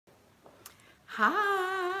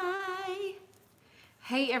Hi.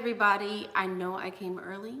 Hey everybody. I know I came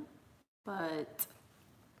early, but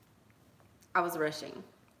I was rushing.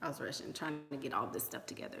 Trying to get all this stuff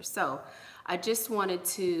together. So I just wanted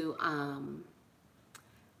to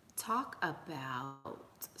talk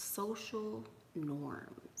about social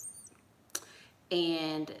norms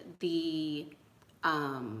and the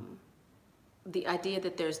idea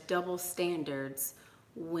that there's double standards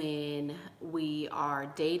when we are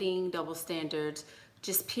dating, double standards,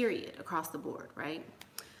 just period, across the board, right?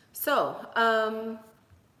 So,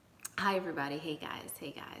 hi everybody, hey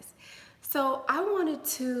guys. So I wanted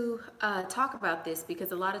to talk about this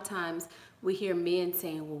because a lot of times we hear men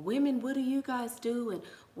saying, well, women, what do you guys do? And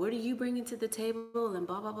what are you bringing to the table? And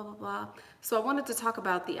blah, blah, blah, blah, blah. So I wanted to talk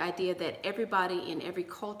about the idea that everybody in every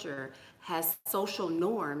culture has social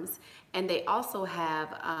norms, and they also have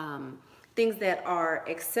things that are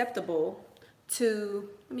acceptable to,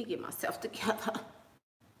 let me get myself together,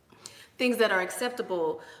 things that are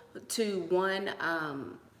acceptable to one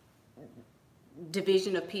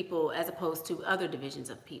division of people as opposed to other divisions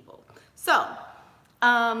of people. So,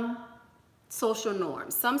 social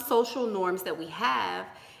norms. Some social norms that we have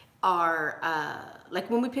are like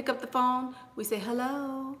when we pick up the phone, we say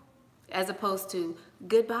hello as opposed to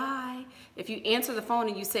goodbye. If you answer the phone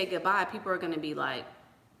and you say goodbye, people are going to be like,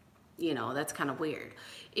 you know, that's kind of weird.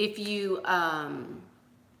 If you,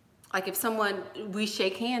 like if someone, we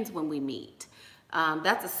shake hands when we meet.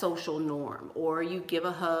 That's a social norm. Or you give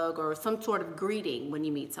a hug or some sort of greeting when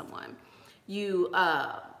you meet someone. You,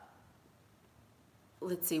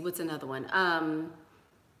 let's see, what's another one?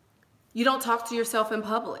 You don't talk to yourself in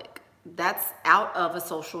public. That's out of a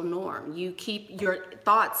social norm. You keep your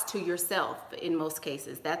thoughts to yourself in most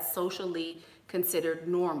cases. That's socially considered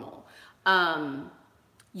normal.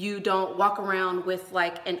 You don't walk around with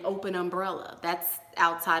like an open umbrella. That's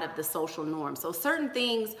outside of the social norm. So certain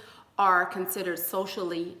things are considered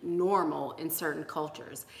socially normal in certain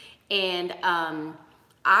cultures. And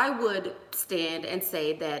I would stand and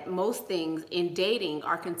say that most things in dating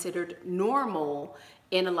are considered normal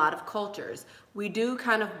in a lot of cultures. We do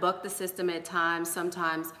kind of buck the system at times.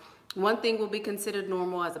 Sometimes one thing will be considered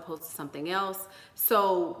normal as opposed to something else.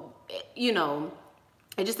 So, you know,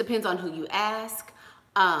 it just depends on who you ask.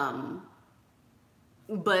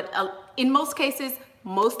 But in most cases,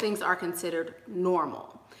 most things are considered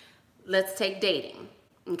normal. Let's take dating,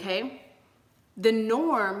 okay? The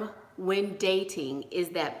norm when dating is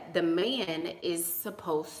that the man is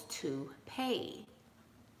supposed to pay.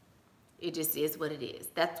 It just is what it is.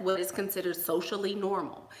 That's what is considered socially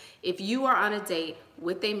normal. If you are on a date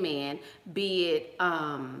with a man, be it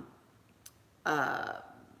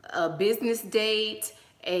a business date,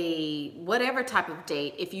 a whatever type of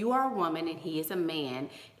date, if you are a woman and he is a man,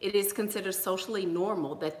 it is considered socially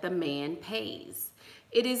normal that the man pays.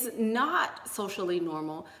 It is not socially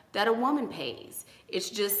normal that a woman pays.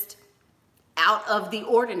 It's just out of the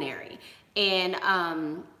ordinary. And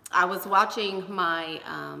I was watching my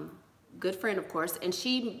good friend, of course, and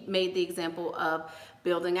she made the example of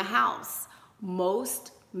building a house.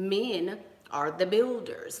 Most men are the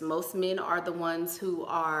builders. Most men are the ones who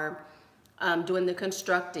are doing the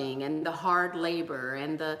constructing and the hard labor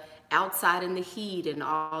and the outside in the heat and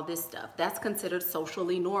all this stuff. That's considered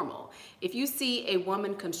socially normal. If you see a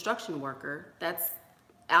woman construction worker, that's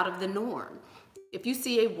out of the norm. If you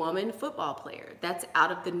see a woman football player, that's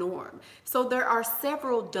out of the norm. So there are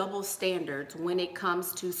several double standards when it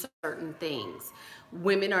comes to certain things.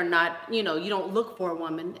 Women are not, you know, you don't look for a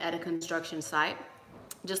woman at a construction site,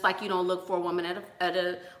 just like you don't look for a woman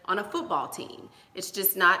on a football team. It's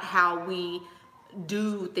just not how we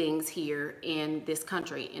do things here in this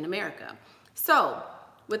country, in America. So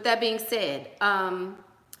with that being said,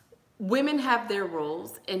 women have their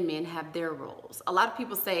roles and men have their roles. A lot of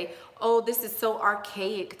people say, oh, this is so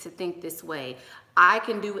archaic to think this way. I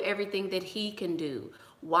can do everything that he can do.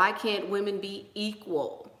 Why can't women be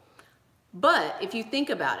equal? But if you think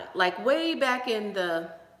about it, like way back in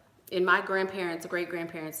my grandparents,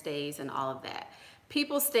 great-grandparents' days and all of that,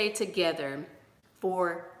 people stayed together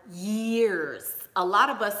for years. A lot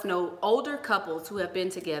of us know older couples who have been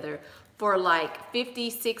together for like 50,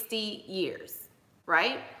 60 years,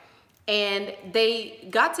 right? And they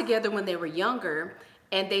got together when they were younger,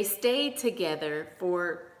 and they stayed together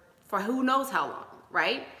for who knows how long,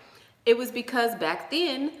 right? It was because back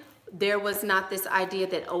then, there was not this idea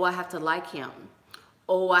that, oh, I have to like him.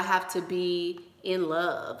 Oh, I have to be in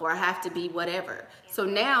love, or I have to be whatever. So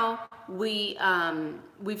now we've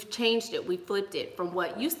changed it. We flipped it from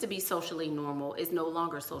what used to be socially normal is no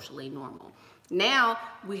longer socially normal. Now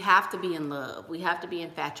we have to be in love. We have to be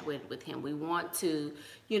infatuated with him. We want to,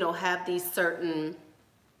 you know, have these certain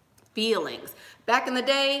feelings. Back in the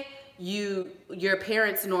day, your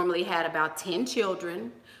parents normally had about 10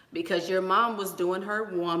 children because your mom was doing her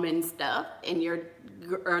woman stuff and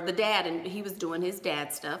the dad, and he was doing his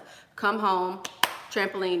dad stuff. Come home,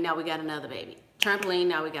 trampoline, now we got another baby. Trampoline,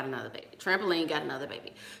 now we got another baby. Trampoline, got another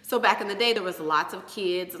baby. So back in the day, there was lots of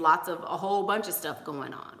kids, a whole bunch of stuff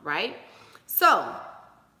going on, right? So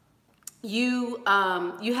you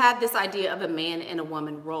had this idea of a man and a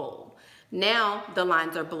woman role. Now the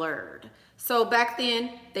lines are blurred. So back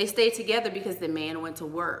then, they stayed together because the man went to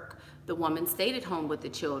work. The woman stayed at home with the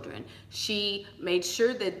children. She made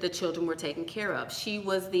sure that the children were taken care of. She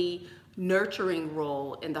was the nurturing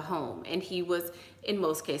role in the home, and he was, in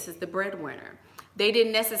most cases, the breadwinner. They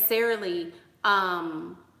didn't necessarily,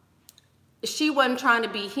 she wasn't trying to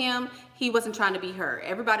be him, he wasn't trying to be her.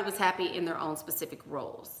 Everybody was happy in their own specific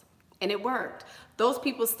roles, and it worked. Those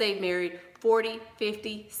people stayed married 40,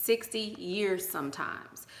 50, 60 years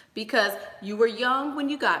sometimes because you were young when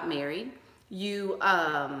you got married. You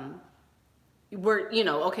were, you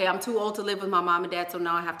know, okay, I'm too old to live with my mom and dad, so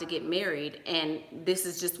now I have to get married, and this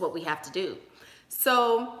is just what we have to do.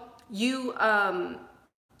 So you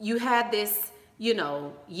had this, you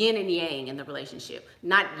know, yin and yang in the relationship,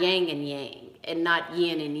 not yang and yang, and not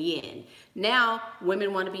yin and yin. Now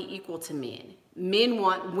women want to be equal to men. Men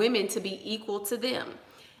want women to be equal to them.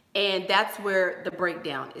 And that's where the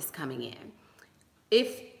breakdown is coming in.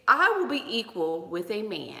 If I will be equal with a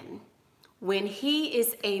man when he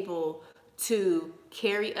is able to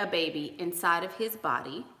carry a baby inside of his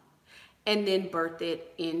body and then birth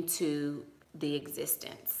it into the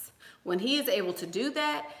existence. When he is able to do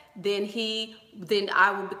that, then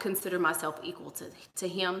I will consider myself equal to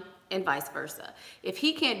him, and vice versa. If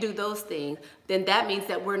he can't do those things, then that means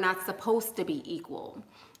that we're not supposed to be equal.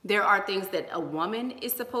 There are things that a woman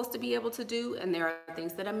is supposed to be able to do, and there are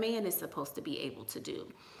things that a man is supposed to be able to do.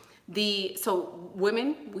 So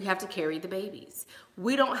women, we have to carry the babies.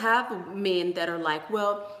 We don't have men that are like,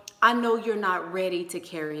 well, I know you're not ready to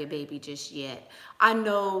carry a baby just yet. I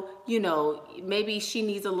know, you know, maybe she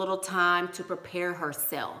needs a little time to prepare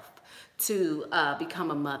herself to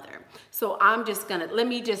become a mother. So let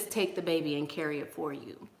me just take the baby and carry it for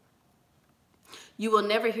you. You will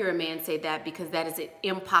never hear a man say that because that is an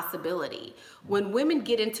impossibility. When women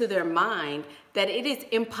get into their mind that it is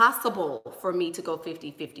impossible for me to go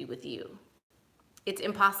 50-50 with you, it's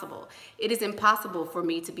impossible. It is impossible for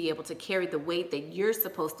me to be able to carry the weight that you're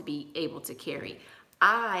supposed to be able to carry.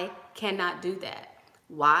 I cannot do that.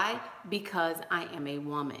 Why? Because I am a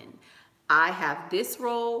woman. I have this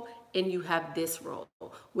role and you have this role.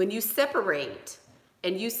 When you separate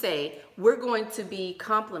and you say, we're going to be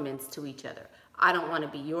complements to each other. I don't want to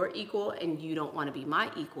be your equal and you don't want to be my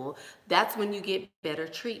equal. That's when you get better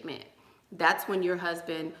treatment. That's when your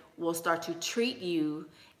husband will start to treat you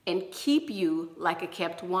and keep you like a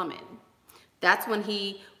kept woman. That's when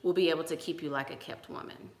he will be able to keep you like a kept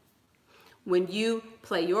woman. When you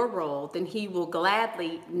play your role, then he will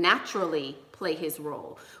gladly, naturally play his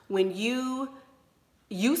role. When you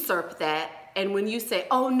usurp that, and when you say,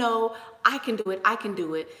 oh no, I can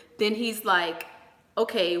do it, then he's like,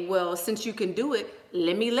 okay, well, since you can do it,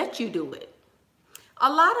 let me let you do it.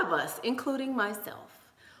 A lot of us, including myself,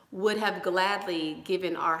 would have gladly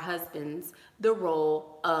given our husbands the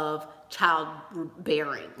role of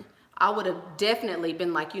childbearing. I would have definitely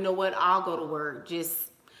been like, you know what, I'll go to work.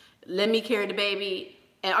 Just let me carry the baby.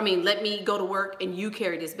 Let me go to work and you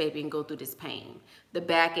carry this baby and go through this pain. The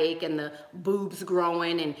backache and the boobs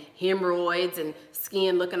growing and hemorrhoids and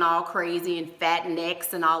skin looking all crazy and fat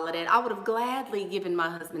necks and all of that. I would have gladly given my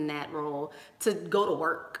husband that role to go to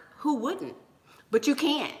work. Who wouldn't? But you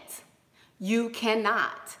can't. You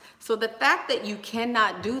cannot. So the fact that you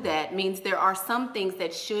cannot do that means there are some things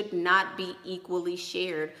that should not be equally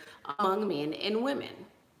shared among men and women.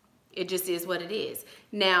 It just is what it is.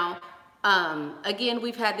 Now, again,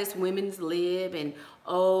 we've had this women's lib and,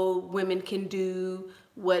 oh, women can do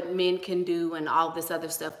what men can do and all this other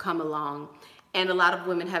stuff come along. And a lot of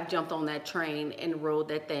women have jumped on that train and rode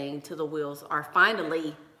that thing till the wheels are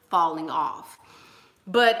finally falling off.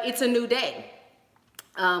 But it's a new day.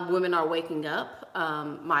 Women are waking up.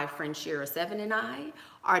 My friend Shira 7 and I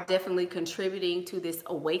are definitely contributing to this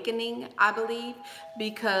awakening, I believe,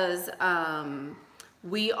 because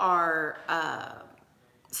we are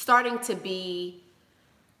starting to be,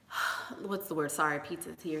 what's the word? Sorry,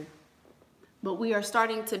 pizza's here. But we are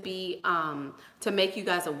starting to be, to make you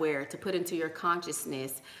guys aware, to put into your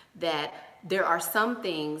consciousness that there are some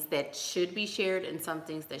things that should be shared and some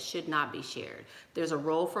things that should not be shared. There's a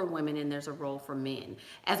role for women and there's a role for men.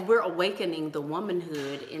 As we're awakening the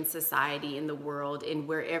womanhood in society, in the world, and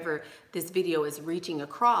wherever this video is reaching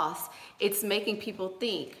across, it's making people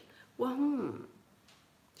think, well,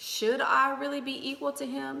 should I really be equal to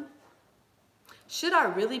him? Should I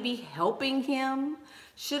really be helping him?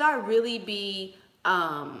 Should I really be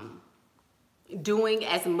doing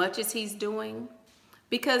as much as he's doing?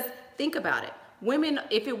 Because think about it. Women,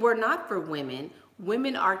 if it were not for women,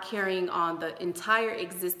 women are carrying on the entire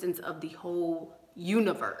existence of the whole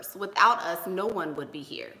universe. Without us, no one would be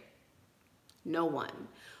here. No one.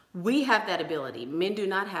 We have that ability. Men do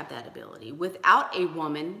not have that ability. Without a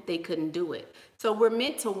woman, they couldn't do it. So we're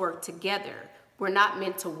meant to work together. We're not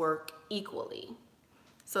meant to work equally.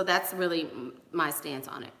 So that's really my stance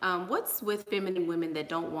on it. What's with feminine women that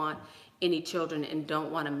don't want any children and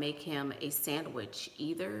don't want to make him a sandwich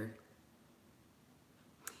either?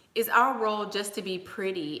 Is our role just to be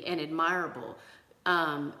pretty and admirable,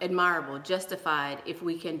 justified if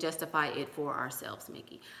we can justify it for ourselves,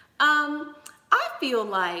 Mickey? I feel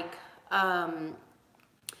like,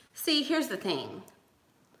 see, here's the thing.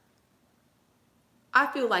 I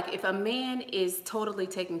feel like if a man is totally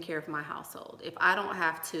taking care of my household, if I don't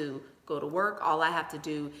have to go to work, all I have to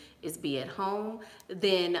do is be at home,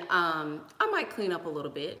 then I might clean up a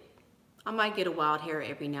little bit. I might get a wild hair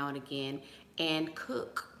every now and again and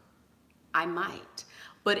cook. I might.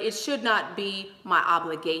 But it should not be my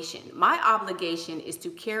obligation. My obligation is to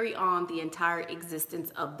carry on the entire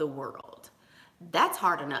existence of the world. That's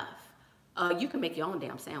hard enough. You can make your own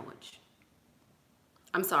damn sandwich.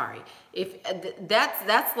 I'm sorry. If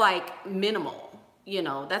that's like minimal, you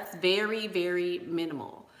know, that's very, very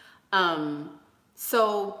minimal.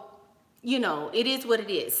 So, you know, it is what it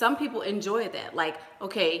is. Some people enjoy that. Like,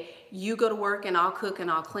 okay, you go to work and I'll cook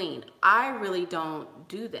and I'll clean. I really don't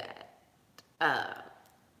do that.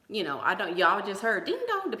 You know, I don't, y'all just heard, ding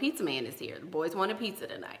dong, the pizza man is here. The boys want a pizza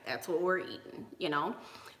tonight. That's what we're eating, you know?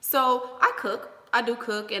 So I cook, I do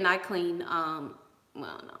cook and I clean, well,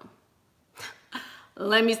 no.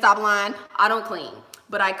 Let me stop lying. I don't clean,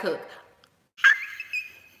 but I cook.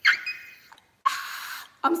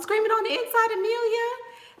 I'm screaming on the inside, Amelia.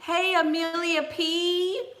 Hey, Amelia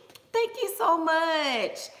P. Thank you so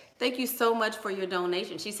much. Thank you so much for your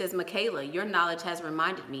donation. She says, Michaela, your knowledge has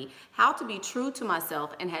reminded me how to be true to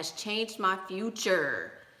myself and has changed my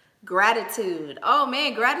future. Gratitude. Oh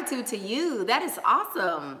man, gratitude to you. That is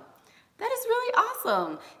awesome. That is really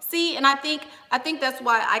awesome. See, and I think that's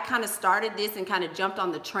why I kind of started this and kind of jumped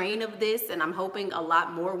on the train of this, and I'm hoping a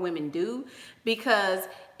lot more women do, because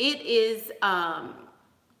it is a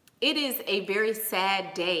very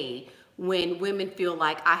sad day when women feel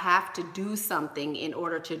like I have to do something in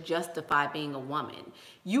order to justify being a woman.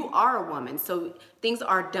 You are a woman, so things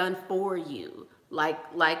are done for you. Like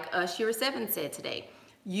Shira 7 said today,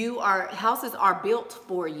 houses are built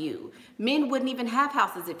for you. Men wouldn't even have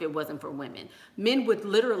houses if it wasn't for women. Men would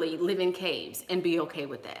literally live in caves and be okay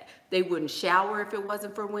with that. They wouldn't shower if it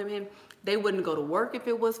wasn't for women. They wouldn't go to work if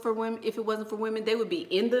it wasn't for women. They would be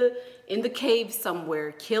in the cave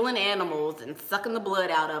somewhere, killing animals and sucking the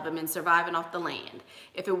blood out of them and surviving off the land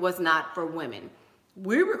if it was not for women.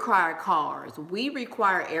 We require cars. We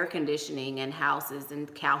require air conditioning and houses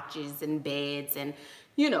and couches and beds and,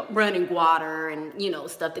 you know, running water and, you know,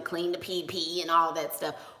 stuff to clean the pee and all that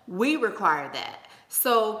stuff. We require that.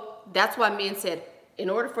 So that's why men said, in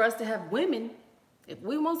order for us to have women, if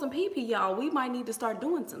we want some pee, y'all, we might need to start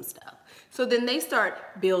doing some stuff. So then they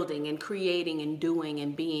start building and creating and doing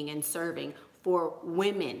and being and serving for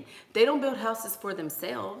women. They don't build houses for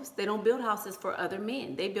themselves. They don't build houses for other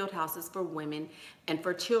men. They build houses for women and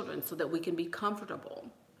for children so that we can be comfortable.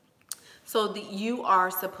 So you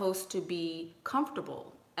are supposed to be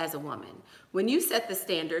comfortable as a woman. When you set the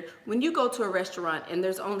standard, when you go to a restaurant and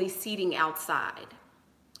there's only seating outside,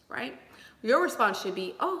 right? Your response should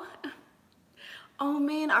be, oh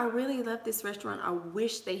man, I really love this restaurant. I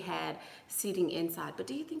wish they had seating inside, but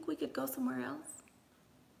do you think we could go somewhere else?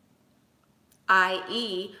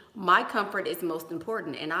 I.e., my comfort is most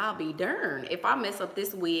important, and I'll be darned if I mess up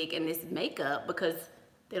this wig and this makeup because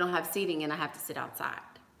they don't have seating and I have to sit outside.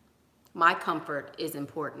 My comfort is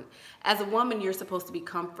important. As a woman, you're supposed to be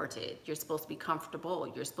comforted. You're supposed to be comfortable.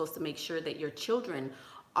 You're supposed to make sure that your children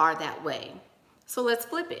are that way. So let's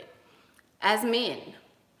flip it. As men,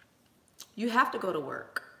 you have to go to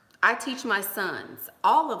work. I teach my sons,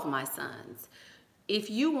 all of my sons, if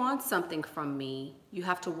you want something from me, you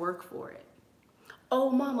have to work for it. Oh,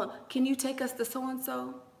 mama, can you take us to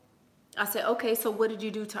so-and-so? I said, okay, so what did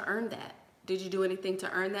you do to earn that? Did you do anything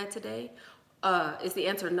to earn that today? Is the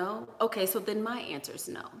answer no? Okay, so then my answer is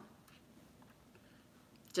no.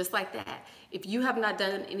 Just like that. If you have not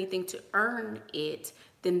done anything to earn it,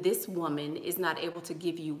 then this woman is not able to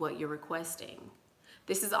give you what you're requesting.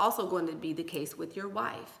 This is also going to be the case with your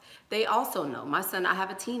wife. They also know. My son, I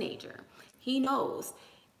have a teenager. He knows.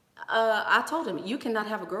 I told him, you cannot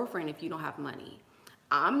have a girlfriend if you don't have money.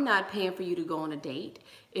 I'm not paying for you to go on a date.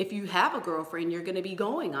 If you have a girlfriend, you're going to be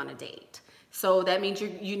going on a date. So that means you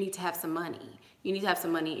need to have some money. You need to have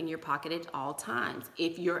some money in your pocket at all times.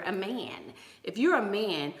 If you're a man,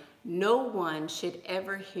 no one should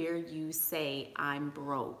ever hear you say, I'm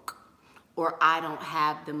broke, or I don't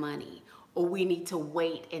have the money, or we need to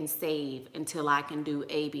wait and save until I can do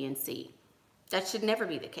A, B, and C. That should never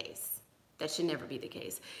be the case. That should never be the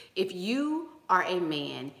case. If you are a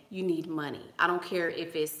man, you need money. I don't care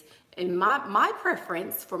if it's, and my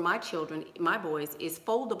preference for my children, my boys, is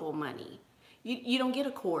foldable money. You don't get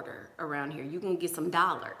a quarter around here. You can get some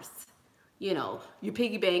dollars. You know, your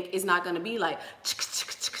piggy bank is not going to be like,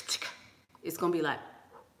 it's going to be like,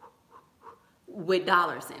 with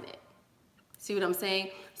dollars in it. See what I'm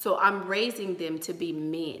saying? So I'm raising them to be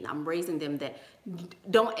men. I'm raising them that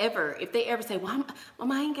don't ever, if they ever say, well,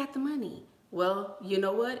 Mama, I ain't got the money. Well, you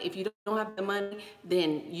know what? If you don't have the money,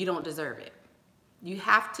 then you don't deserve it. You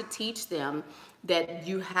have to teach them that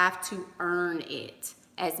you have to earn it.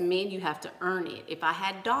 As men, you have to earn it. If I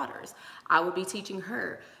had daughters, I would be teaching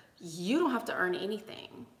her, you don't have to earn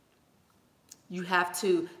anything. You have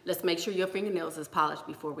to, let's make sure your fingernails is polished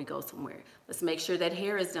before we go somewhere. Let's make sure that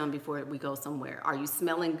hair is done before we go somewhere. Are you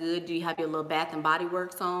smelling good? Do you have your little Bath and Body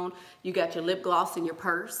Works on? You got your lip gloss in your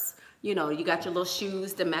purse? You know, you got your little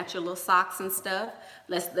shoes to match your little socks and stuff.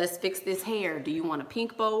 Let's fix this hair. Do you want a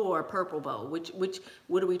pink bow or a purple bow?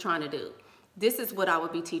 What are we trying to do? This is what I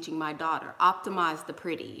would be teaching my daughter. Optimize the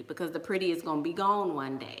pretty, because the pretty is going to be gone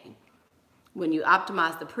one day. When you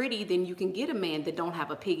optimize the pretty, then you can get a man that don't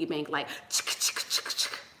have a piggy bank like,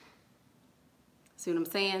 see what I'm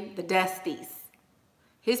saying? The Dusties.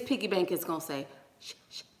 His piggy bank is going to say,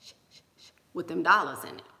 with them dollars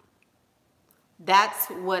in it. That's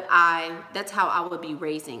how I would be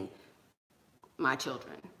raising my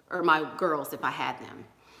children, or my girls if I had them.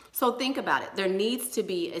 So think about it. There needs to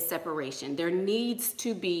be a separation. There needs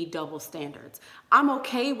to be double standards. I'm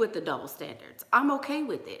okay with the double standards. I'm okay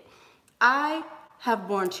with it. I have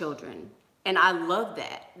born children, and I love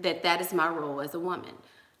that is my role as a woman.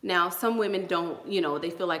 Now, some women don't, they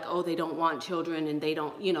feel like, oh, they don't want children and they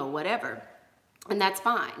don't, whatever. And that's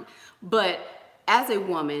fine. But as a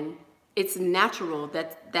woman, it's natural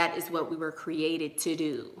that is what we were created to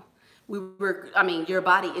do. Your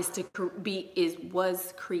body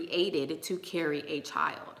was created to carry a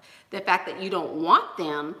child. The fact that you don't want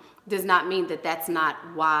them does not mean that that's not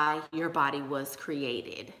why your body was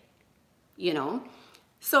created,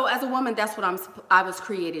 So as a woman, that's what I was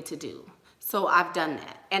created to do. So I've done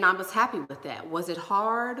that, and I was happy with that. Was it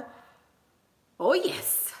hard? Oh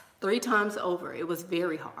yes, 3 times over. It was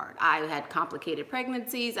very hard. I had complicated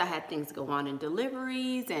pregnancies. I had things go on in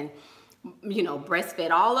deliveries, and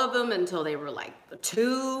breastfed all of them until they were like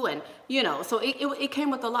 2, and so it came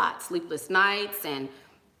with a lot. Sleepless nights and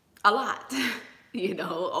a lot.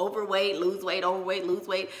 Overweight, lose weight, overweight, lose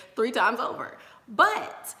weight, 3 times over.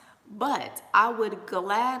 But I would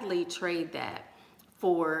gladly trade that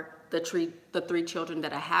for the 3 children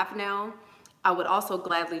that I have now. I would also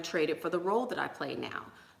gladly trade it for the role that I play now.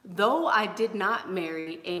 Though I did not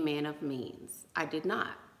marry a man of means. I did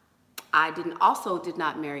not. I did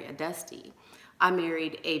not marry a Dusty. I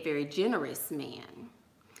married a very generous man.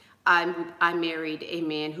 I married a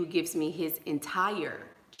man who gives me his entire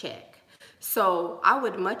check. So I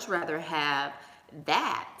would much rather have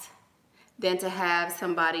that than to have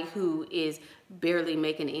somebody who is barely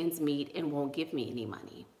making ends meet and won't give me any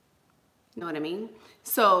money. You know what I mean?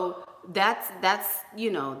 So that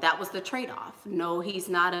was the trade-off. No, he's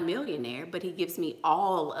not a millionaire, but he gives me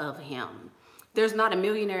all of him. There's not a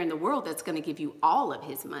millionaire in the world that's going to give you all of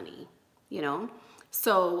his money,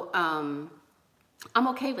 So I'm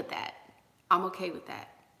okay with that. I'm okay with that,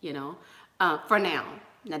 for now.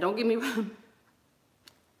 Now, don't get me wrong.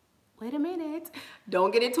 Wait a minute.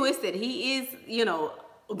 Don't get it twisted. He is,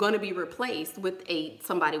 going to be replaced with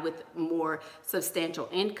somebody with more substantial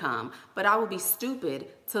income. But I would be stupid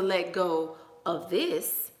to let go of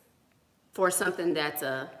this for something that's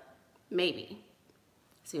a maybe.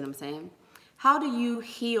 See what I'm saying? How do you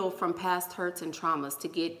heal from past hurts and traumas to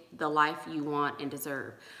get the life you want and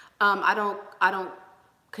deserve? I don't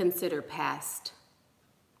consider past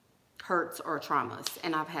hurts or traumas,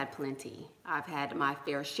 and I've had plenty. I've had my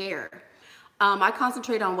fair share. I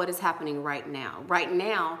concentrate on what is happening right now. Right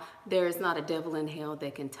now, there is not a devil in hell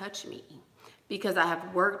that can touch me because I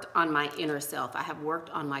have worked on my inner self. I have worked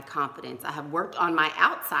on my confidence. I have worked on my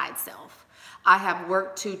outside self. I have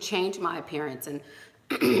worked to change my appearance, and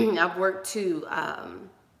I've worked to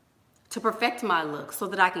perfect my look so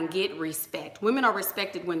that I can get respect. Women are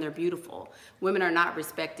respected when they're beautiful. Women are not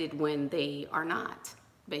respected when they are not,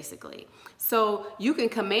 basically. So you can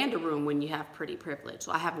command a room when you have pretty privilege.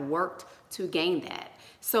 So I have worked to gain that.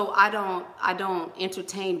 So I don't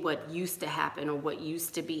entertain what used to happen or what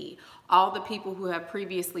used to be. All the people who have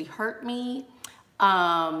previously hurt me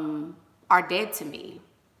are dead to me.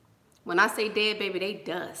 When I say dead, baby, they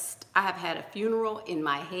dust. I have had a funeral in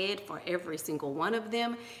my head for every single one of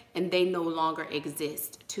them, and they no longer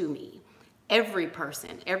exist to me. Every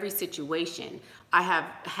person, every situation, I have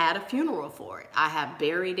had a funeral for it. I have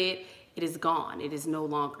buried it. It is gone. It is no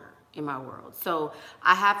longer in my world. So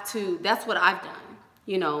I have to, that's what I've done,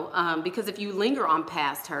 you know, because if you linger on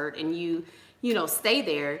past hurt and you know, stay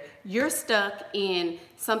there, you're stuck in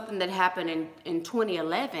something that happened in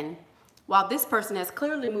 2011, while this person has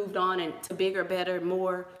clearly moved on and to bigger, better,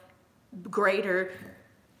 more, greater.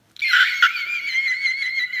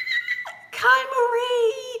 Kai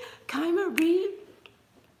Marie, Kai Marie,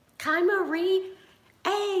 Kai Marie.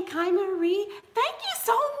 Hey, Kai Marie, thank you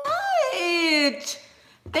so much.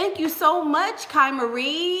 Thank you so much, Kai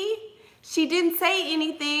Marie. She didn't say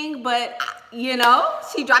anything, but you know,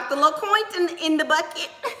 she dropped the little coins in the bucket.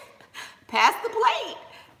 Pass the plate.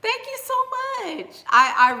 Thank you so much.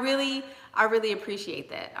 I really appreciate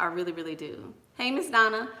that. I really, really do. Hey, Miss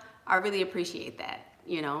Donna, I really appreciate that,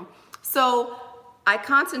 you know. So I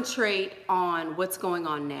concentrate on what's going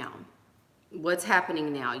on now, what's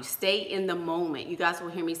happening now. You stay in the moment. You guys will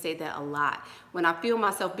hear me say that a lot. When I feel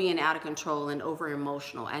myself being out of control and over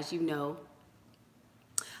emotional, as you know,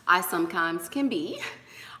 I sometimes can be,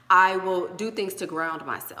 I will do things to ground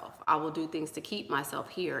myself. I will do things to keep myself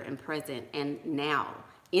here and present and now,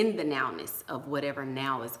 in the nowness of whatever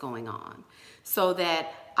now is going on, so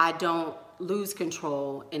that I don't lose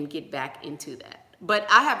control and get back into that. But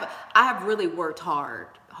I have really worked hard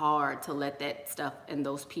to let that stuff and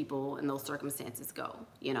those people and those circumstances go,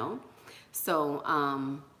 you know? So,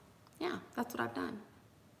 yeah, that's what I've done.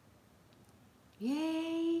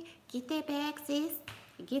 Yay, get that back, sis.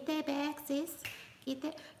 Get that back, sis. Get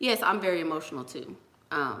that. Yes, I'm very emotional too.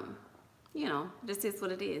 You know, this is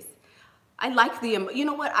what it is. I like you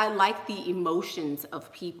know what? I like the emotions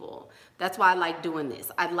of people. That's why I like doing this.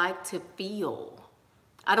 I like to feel.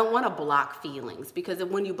 I don't want to block feelings, because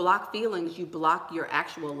when you block feelings, you block your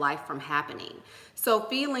actual life from happening. So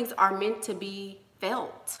feelings are meant to be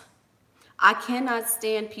felt. I cannot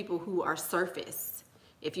stand people who are surface.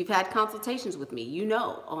 If you've had consultations with me, you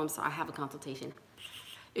know. Oh, I'm sorry, I have a consultation.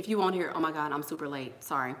 If you won't hear, oh my God, I'm super late,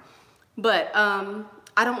 sorry. But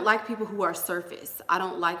I don't like people who are surface. I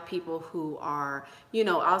don't like people who are, you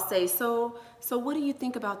know, I'll say, so what do you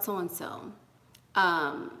think about so-and-so?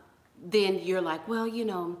 Then you're like, well, you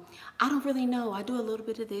know, I don't really know. I do a little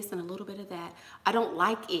bit of this and a little bit of that. I don't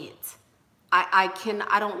like it. I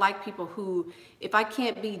don't like people who, if I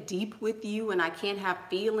can't be deep with you and I can't have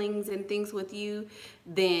feelings and things with you,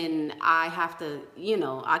 then I have to, you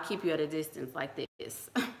know, I keep you at a distance like this.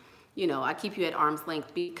 You know, I keep you at arm's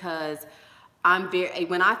length, because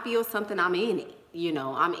when I feel something, I'm in it, you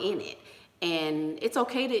know, I'm in it. And it's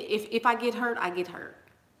okay to, if I get hurt, I get hurt.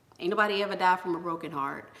 Ain't nobody ever died from a broken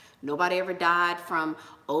heart. Nobody ever died from,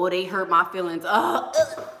 oh, they hurt my feelings.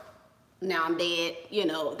 Now I'm dead. You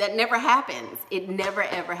know, that never happens. It never,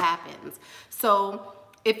 ever happens. So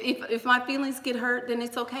if my feelings get hurt, then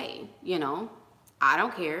it's okay. You know, I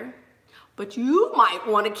don't care. But you might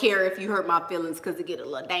want to care if you hurt my feelings, because it get a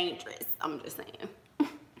little dangerous. I'm just saying.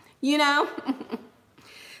 You know?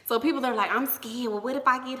 So people are like, I'm scared. Well, what if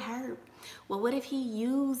I get hurt? Well, what if he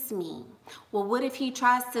used me? Well, what if he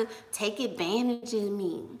tries to take advantage of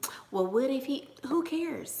me? Well, what if who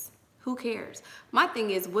cares? Who cares? My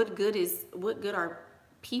thing is, what good are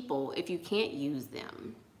people if you can't use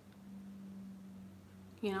them?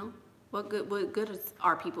 You know, what good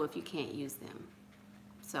are people if you can't use them?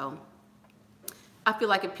 So I feel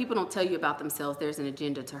like if people don't tell you about themselves, there's an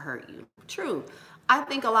agenda to hurt you. True. I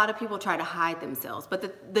think a lot of people try to hide themselves, but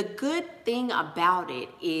the good thing about it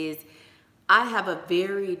is I have a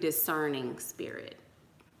very discerning spirit.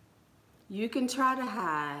 You can try to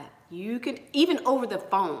hide. You can, even over the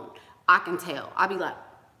phone, I can tell. I'll be like,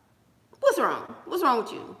 what's wrong? What's wrong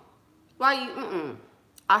with you? Why you,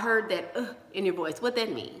 I heard that in your voice. What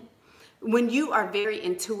that mean? When you are very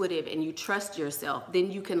intuitive and you trust yourself,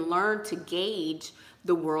 then you can learn to gauge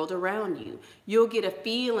the world around you. You'll get a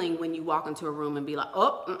feeling when you walk into a room and be like,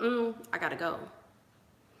 oh, I gotta go.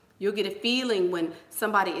 You'll get a feeling when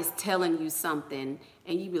somebody is telling you something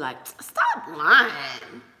and you be like, stop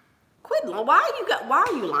lying. Quit lying. Why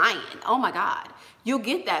are you lying? Oh my God. You'll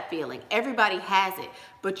get that feeling. Everybody has it,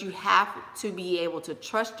 but you have to be able to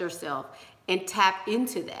trust yourself and tap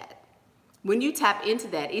into that. When you tap into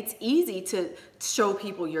that, it's easy to show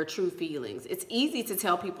people your true feelings. It's easy to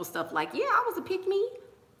tell people stuff like, yeah, I was a pick me.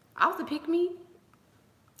 I was a pick me.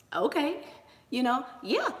 Okay. You know,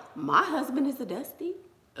 yeah, my husband is a dusty.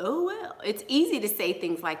 Oh, well, it's easy to say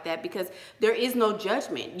things like that because there is no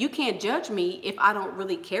judgment. You can't judge me if I don't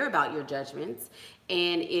really care about your judgments.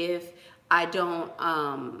 And if I don't,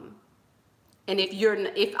 and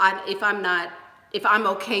if I'm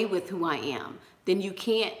okay with who I am, then you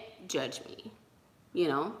can't judge me, you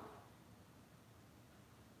know?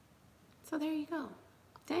 So there you go.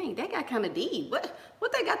 Dang, that got kind of deep. What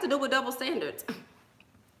that got to do with double standards?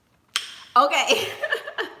 Okay.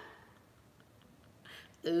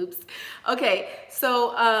 Oops. Okay,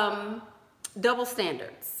 so double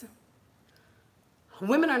standards.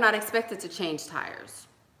 Women are not expected to change tires.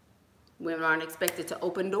 Women aren't expected to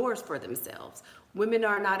open doors for themselves. Women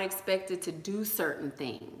are not expected to do certain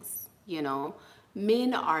things, you know.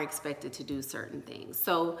 Men are expected to do certain things.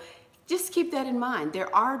 So just keep that in mind.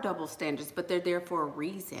 There are double standards, but they're there for a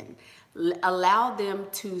reason. Allow them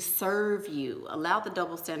to serve you. Allow the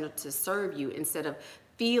double standard to serve you instead of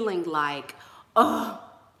feeling like, oh,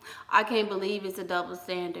 I can't believe it's a double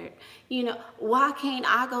standard. You know, why can't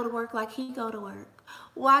I go to work like he go to work?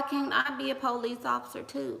 Why can't I be a police officer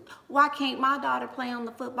too? Why can't my daughter play on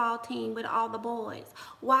the football team with all the boys?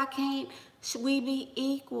 Why can't we be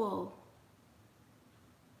equal?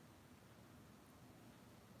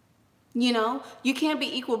 You know, you can't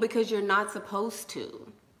be equal because you're not supposed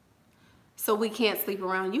to. So we can't sleep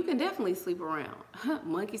around. You can definitely sleep around.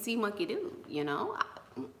 Monkey see, monkey do, you know.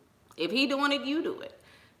 If he doing it, you do it.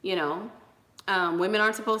 You know, women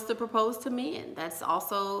aren't supposed to propose to men. That's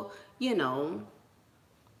also, you know,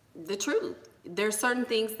 the truth. There's certain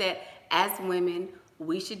things that as women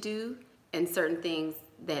we should do and certain things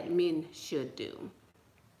that men should do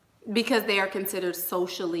because they are considered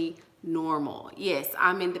socially normal. Yes,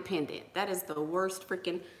 I'm independent. That is the worst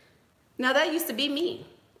freaking. Now that used to be me.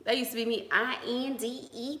 That used to be me.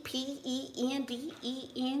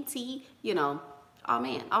 INDEPENDENT. You know. Oh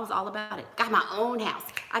man, I was all about it. Got my own house.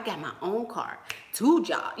 I got my own car. 2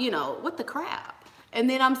 jobs. You know, what the crap? And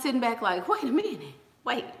then I'm sitting back like, wait a minute.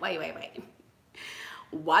 Wait.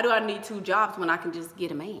 Why do I need 2 jobs when I can just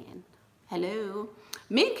get a man? Hello?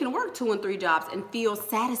 Men can work 2 and 3 jobs and feel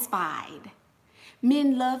satisfied.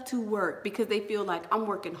 Men love to work because they feel like I'm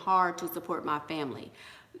working hard to support my family.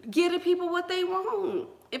 Give the people what they want.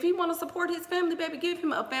 If he want to support his family, baby, give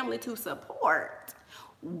him a family to support.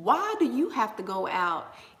 Why do you have to go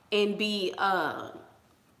out and be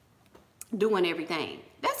doing everything?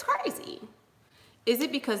 That's crazy. Is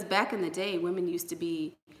it because back in the day, women used to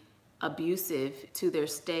be abusive to their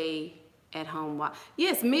stay-at-home wife?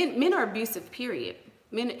 Yes, men are abusive, period.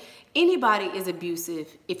 Anybody is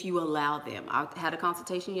abusive if you allow them. I had a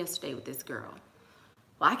consultation yesterday with this girl.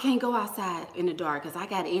 Well, I can't go outside in the dark because I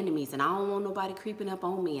got enemies and I don't want nobody creeping up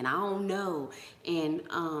on me and I don't know. And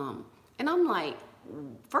I'm like,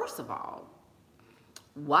 first of all,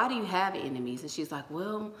 why do you have enemies? And she's like,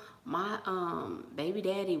 well, my baby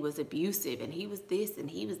daddy was abusive and he was this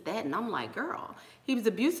and he was that. And I'm like, girl, he was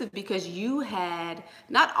abusive because you had,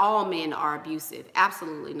 not all men are abusive.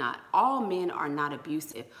 Absolutely not. All men are not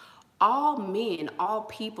abusive. All men, all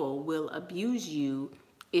people will abuse you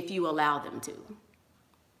if you allow them to.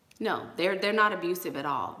 No, they're not abusive at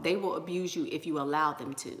all. They will abuse you if you allow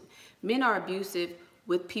them to. Men are abusive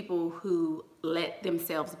with people who let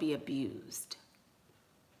themselves be abused.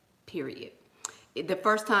 Period. The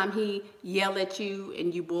first time he yell at you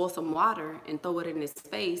and you boil some water and throw it in his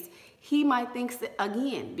face, he might think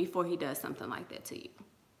again before he does something like that to you.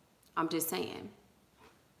 I'm just saying.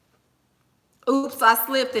 Oops, I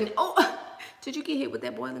slipped and oh, did you get hit with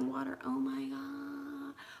that boiling water? Oh my God.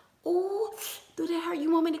 Oh, did that hurt?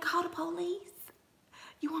 You want me to call the police?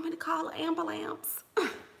 You want me to call an ambulance?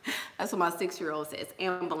 That's what my 6-year-old says,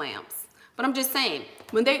 ambulance. But I'm just saying,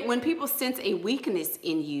 when people sense a weakness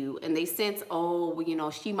in you and they sense, oh, well, you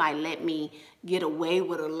know, she might let me get away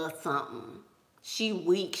with a little something. She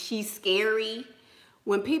weak, she's scary.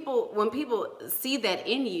 When people see that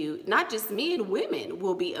in you, not just men, women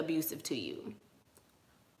will be abusive to you.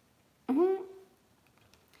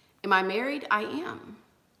 Am I married? I am.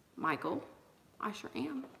 Michael, I sure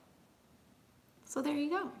am. So there you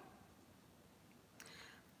go.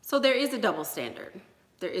 So there is a double standard.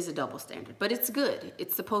 There is a double standard, but it's good.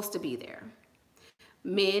 It's supposed to be there.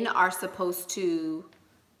 Men are supposed to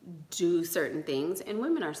do certain things and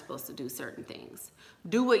women are supposed to do certain things.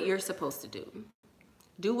 Do what you're supposed to do.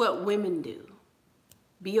 Do what women do.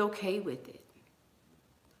 Be okay with it.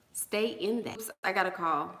 Stay in that. Oops, I got a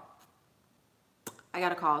call.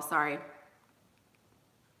 Sorry.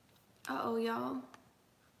 Uh-oh, y'all.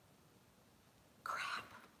 Crap.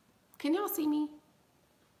 Can y'all see me?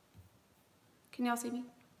 Can y'all see me?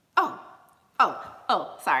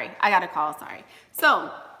 Oh, sorry. I got a call, sorry.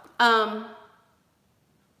 So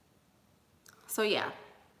yeah.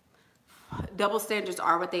 Double standards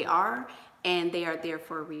are what they are, and they are there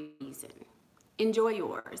for a reason. Enjoy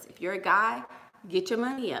yours. If you're a guy, get your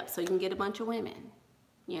money up so you can get a bunch of women,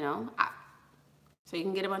 so you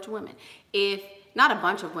can get a bunch of women. If not a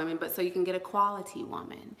bunch of women, but so you can get a quality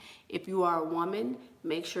woman. If you are a woman,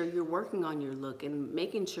 make sure you're working on your look and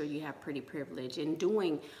making sure you have pretty privilege and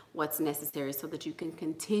doing what's necessary so that you can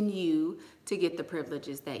continue to get the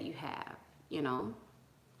privileges that you have,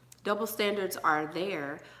 Double standards are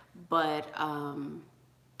there, but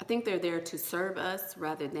I think they're there to serve us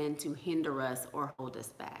rather than to hinder us or hold us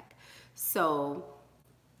back. So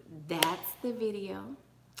that's the video.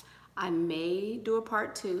 I may do a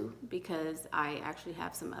part 2 because I actually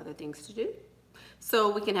have some other things to do. So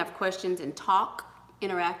we can have questions and talk,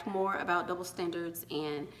 interact more about double standards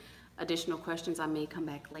and additional questions. I may come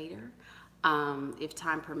back later if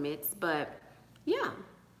time permits. But yeah,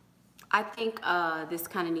 I think this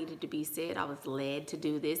kind of needed to be said. I was led to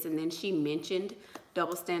do this. And then she mentioned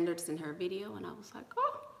double standards in her video. And I was like,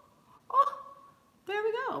 oh, there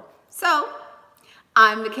we go. So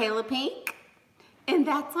I'm Michaela Pink. And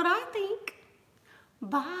that's what I think.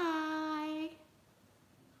 Bye.